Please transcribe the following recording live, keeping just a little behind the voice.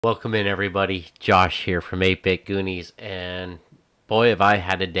Welcome in, everybody. Josh here from 8-Bit Goonies, and boy, have I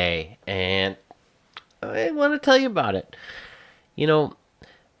had a day, and I want to tell you about it. You know,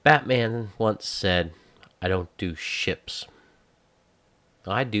 Batman once said, I don't do ships.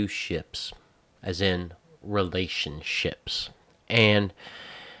 I do ships, as in relationships. And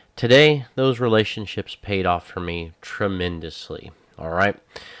today, those relationships paid off for me tremendously. All right.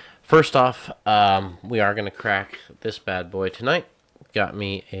 First off, we are going to crack this bad boy tonight. Got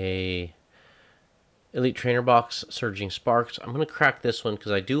me a Elite Trainer box, Surging Sparks. I'm going to crack this one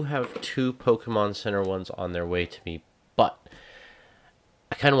because I do have two Pokemon Center ones on their way to me, but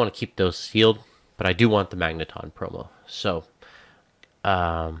I kind of want to keep those sealed, but I do want the Magneton promo. So,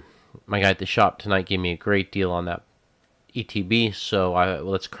 my guy at the shop tonight gave me a great deal on that ETB, so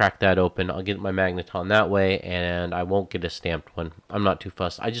let's crack that open. I'll get my Magneton that way, and I won't get a stamped one. I'm not too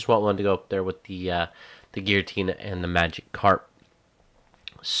fussed. I just want one to go up there with the Giratina and the Magic Carp.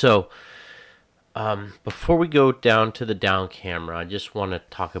 So, before we go down to the down camera, I just want to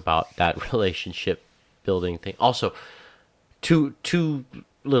talk about that relationship building thing. Also, two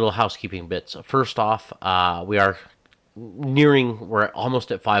little housekeeping bits. First off, we're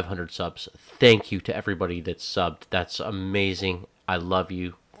almost at 500 subs. Thank you to everybody that's subbed. That's amazing. I love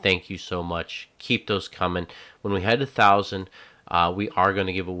you. Thank you so much. Keep those coming. When we hit 1,000, we are going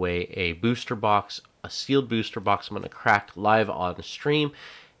to give away a booster box, a sealed booster box. I'm going to crack live on stream.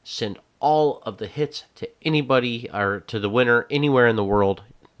 Send all of the hits to anybody or to the winner anywhere in the world.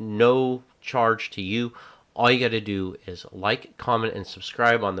 No charge to you. All you got to do is like, comment, and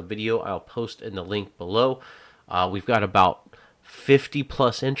subscribe on the video. I'll post in the link below. We've got about 50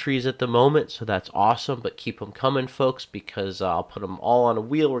 plus entries at the moment, so that's awesome. But keep them coming, folks, because I'll put them all on a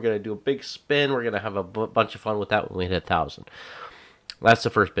wheel. We're going to do a big spin. We're going to have a bunch of fun with that when we hit 1,000. That's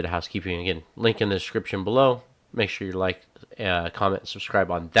the first bit of housekeeping. Again, link in the description below. Make sure you like, comment, and subscribe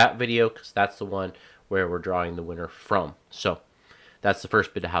on that video, because that's the one where we're drawing the winner from. So that's the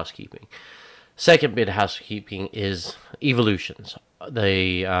first bit of housekeeping. Second bit of housekeeping is evolutions.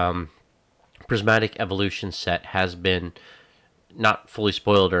 The Prismatic Evolution set has been not fully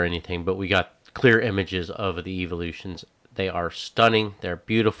spoiled or anything, but we got clear images of the evolutions. They are stunning. They're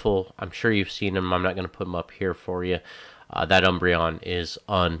beautiful. I'm sure you've seen them. I'm not going to put them up here for you. That Umbreon is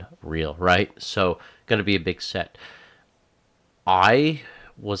unreal, right? So, going to be a big set. I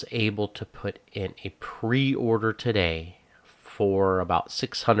was able to put in a pre-order today for about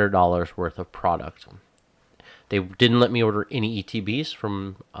 $600 worth of product. They didn't let me order any ETBs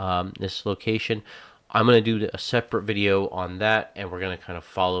from this location. I'm going to do a separate video on that, and we're going to kind of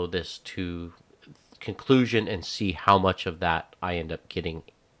follow this to conclusion and see how much of that I end up getting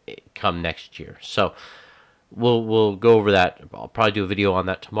come next year. So, we'll go over that. I'll probably do a video on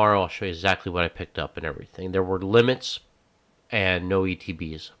that tomorrow. I'll show you exactly what I picked up and everything. There were limits and no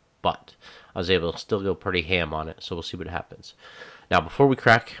ETBs, but I was able to still go pretty ham on it, so we'll see what happens. Now, before we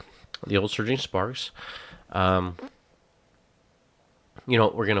crack the old Surging Sparks, we're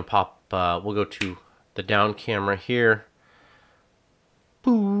going to pop, we'll go to the down camera here.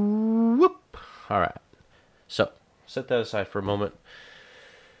 Boo, whoop. All right. So, set that aside for a moment.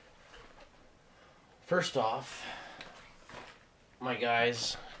 First off, a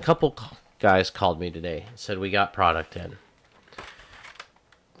couple guys called me today and said we got product in.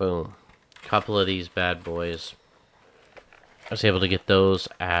 Boom. Couple of these bad boys. I was able to get those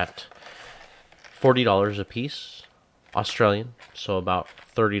at $40 a piece, Australian, so about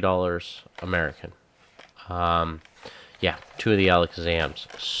 $30 American. Yeah, two of the Alakazams.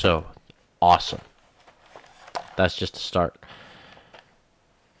 So awesome. That's just a start.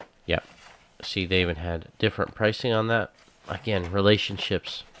 Yep. See, they even had different pricing on that. Again,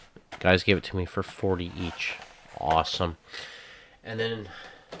 relationships. Guys gave it to me for $40 each. Awesome. And then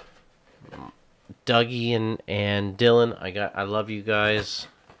Dougie and Dylan, I love you guys.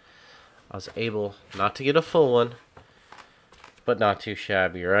 I was able not to get a full one, but not too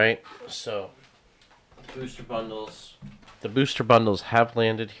shabby, right? So, booster bundles. The booster bundles have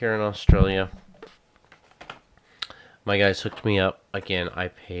landed here in Australia. My guys hooked me up. Again, I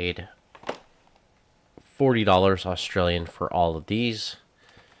paid $40 Australian for all of these,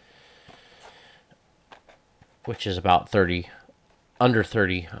 which is about under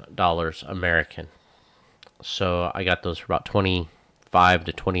 $30 American. So I got those for about $25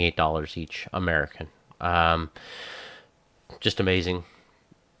 to $28 each American. Just amazing.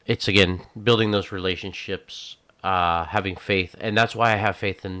 It's, again, building those relationships, having faith, and that's why I have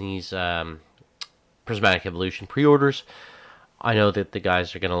faith in these Prismatic Evolution pre-orders. I know that the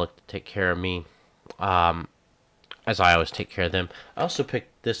guys are going to look to take care of me, as I always take care of them. I also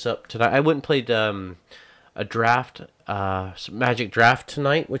picked this up tonight. I went and played a draft, some Magic draft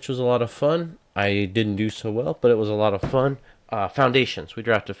tonight, which was a lot of fun. I didn't do so well, but it was a lot of fun. Foundations. We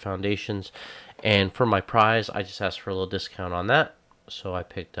drafted foundations, and for my prize, I just asked for a little discount on that. So I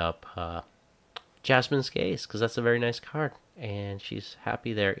picked up Jasmine's Gaze, because that's a very nice card, and she's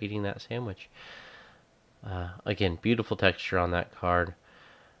happy there eating that sandwich. Again, beautiful texture on that card.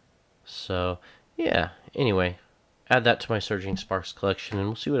 So, yeah, anyway, add that to my Surging Sparks collection, and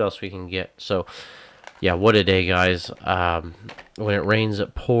we'll see what else we can get. So, yeah, what a day, guys. When it rains,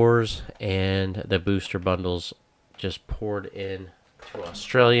 it pours, and the booster bundles just poured in to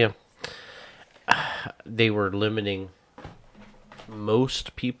Australia. They were limiting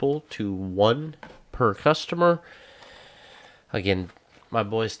most people to 1 per customer. Again, my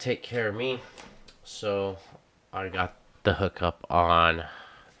boys take care of me, so I got the hookup on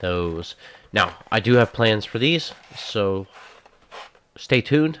those. Now, I do have plans for these, so stay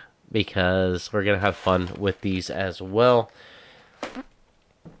tuned, because we're going to have fun with these as well.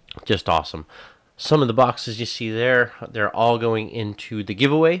 Just awesome. Some of the boxes you see there, they're all going into the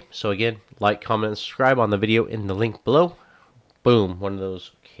giveaway. So again, like, comment, and subscribe on the video in the link below. Boom, one of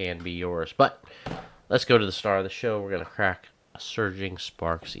those can be yours. But let's go to the star of the show. We're going to crack a Surging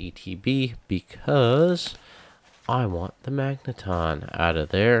Sparks ETB, because I want the Magneton out of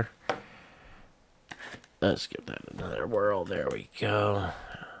there. Let's give that another whirl. There we go.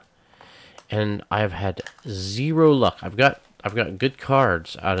 And I've had 0 luck. I've got good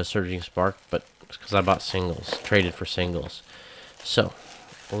cards out of Surging Spark, but it's because I bought singles, traded for singles. So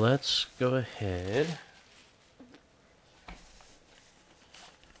let's go ahead.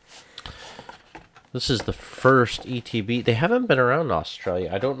 This is the first ETB. They haven't been around in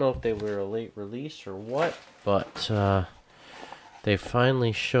Australia. I don't know if they were a late release or what, but they've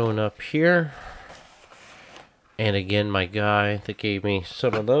finally shown up here. And again, my guy that gave me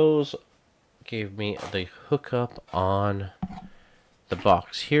some of those gave me the hookup on the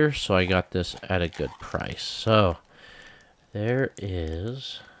box here, so I got this at a good price. So there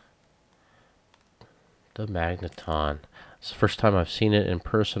is the Magneton. It's the first time I've seen it in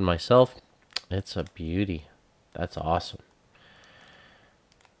person myself. It's a beauty. That's awesome.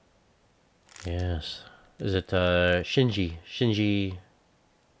 Yes. Is it Shinji? Shinji.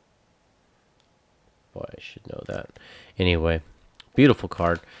 Boy, I should know that. Anyway, beautiful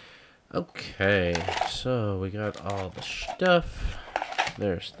card. Okay, so we got all the stuff.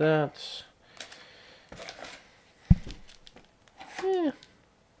 There's that.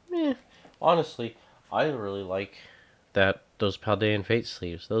 Honestly, I really like those Paldean Fate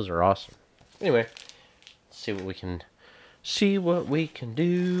sleeves. Those are awesome. Anyway, let's see what we can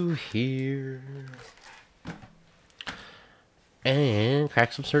do here. And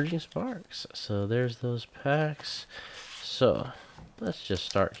crack some Surging Sparks. So there's those packs. So let's just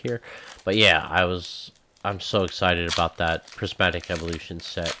start here. But yeah, I'm so excited about that Prismatic Evolution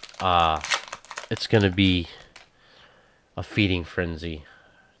set. It's gonna be a feeding frenzy.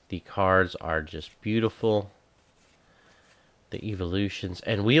 The cards are just beautiful. The evolutions,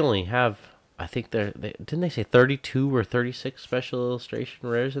 and we only have, I think didn't they say 32 or 36 special illustration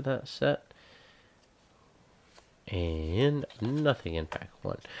rares in that set? And nothing in pack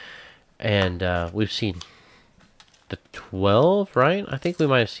 1. And we've seen the 12, right? I think we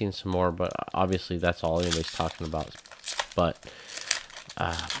might have seen some more, but obviously that's all anybody's talking about. But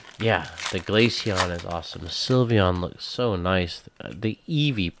yeah, the Glaceon is awesome. The Sylveon looks so nice. The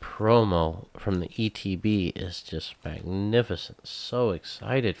Eevee promo from the ETB is just magnificent. So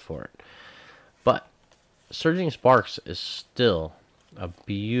excited for it. But Surging Sparks is still a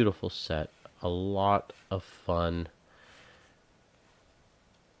beautiful set. A lot of fun.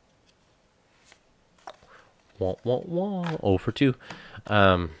 Wah, wah, wah. 0 for 2.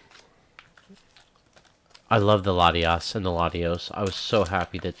 I love the Latias and the Latios. I was so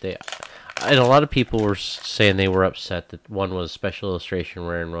happy that and a lot of people were saying they were upset that one was special illustration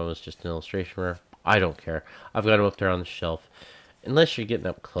rare and one was just an illustration rare. I don't care. I've got them up there on the shelf. Unless you're getting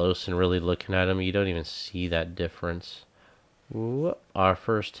up close and really looking at them, you don't even see that difference. Whoop. Our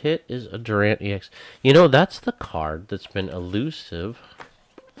first hit is a Durant EX. You know, that's the card that's been elusive.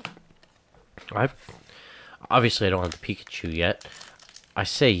 Obviously I don't have the Pikachu yet. I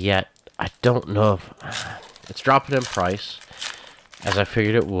say yet. I don't know if it's dropping in price, as I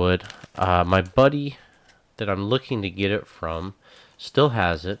figured it would. My buddy that I'm looking to get it from still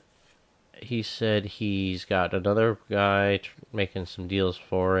has it. He said he's got another guy making some deals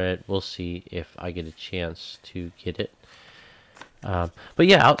for it. We'll see if I get a chance to get it. But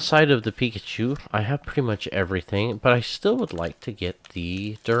yeah, outside of the Pikachu, I have pretty much everything. But I still would like to get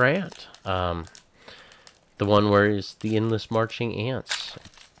the Durant. The one where it's the Endless Marching Ants.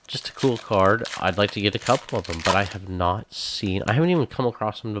 just a cool card. I'd like to get a couple of them, but I have not seen... I haven't even come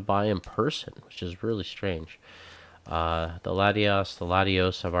across them to buy in person, which is really strange. The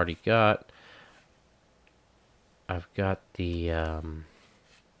Latios I've already got. I've got the...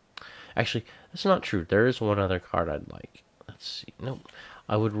 Actually, that's not true. There is one other card I'd like. Let's see. Nope.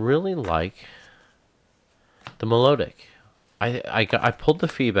 I would really like the Melodic. I pulled the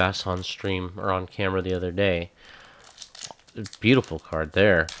Feebas on stream or on camera the other day. Beautiful card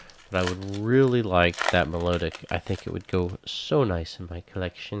there. But I would really like that Melodic. I think it would go so nice in my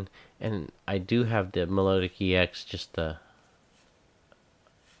collection. And I do have the Melodic EX, just I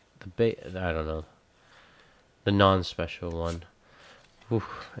don't know, the non-special one.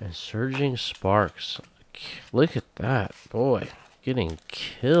 Oof, and Surging Sparks. Look at that, boy, getting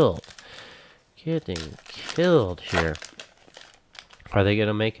killed. Getting killed here. Are they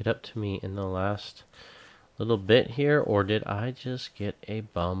gonna make it up to me in the last little bit here, or did I just get a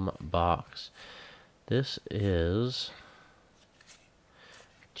bum box? This is...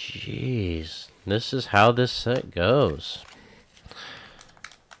 Jeez, this is how this set goes.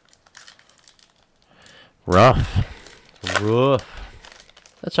 Rough.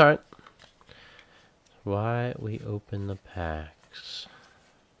 That's alright. Why we open the packs.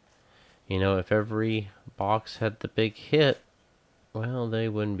 You know, if every box had the big hit, well, they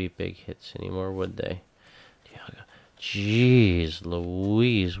wouldn't be big hits anymore, would they? Jeez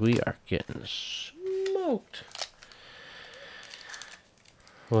Louise, we are getting smoked.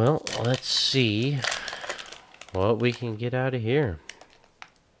 Well, let's see what we can get out of here.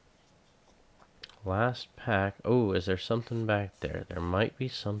 Last pack. Oh, is there something back there? There might be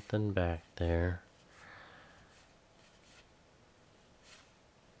something back there.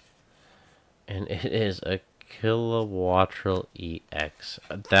 And it is a Kilowattrel EX.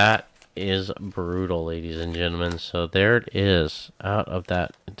 That is brutal, ladies and gentlemen. So there it is. Out of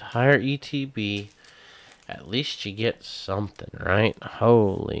that entire ETB, at least you get something, right?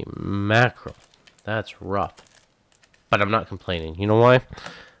 Holy mackerel. That's rough. But I'm not complaining. You know why?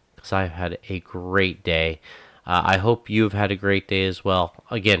 Because I've had a great day. I hope you've had a great day as well.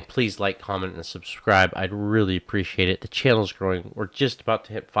 Again, please like, comment, and subscribe. I'd really appreciate it. The channel's growing. We're just about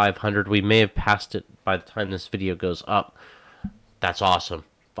to hit 500. We may have passed it by the time this video goes up. That's awesome.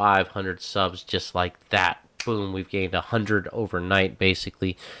 500 subs just like that. Boom, we've gained 100 overnight,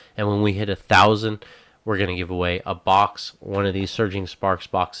 basically. And when we hit 1,000, we're going to give away a box. One of these Surging Sparks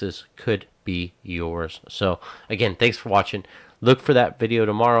boxes could be yours. So, again, thanks for watching. Look for that video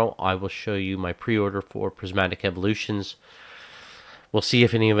tomorrow. I will show you my pre-order for Prismatic Evolutions. We'll see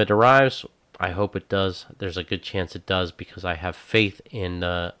if any of it arrives. I hope it does. There's a good chance it does because I have faith in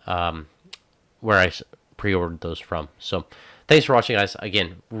the where I pre-ordered those from. So thanks for watching, guys.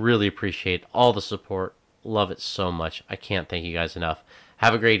 Again, really appreciate all the support. Love it so much. I can't thank you guys enough.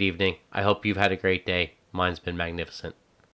 Have a great evening. I hope you've had a great day. Mine's been magnificent.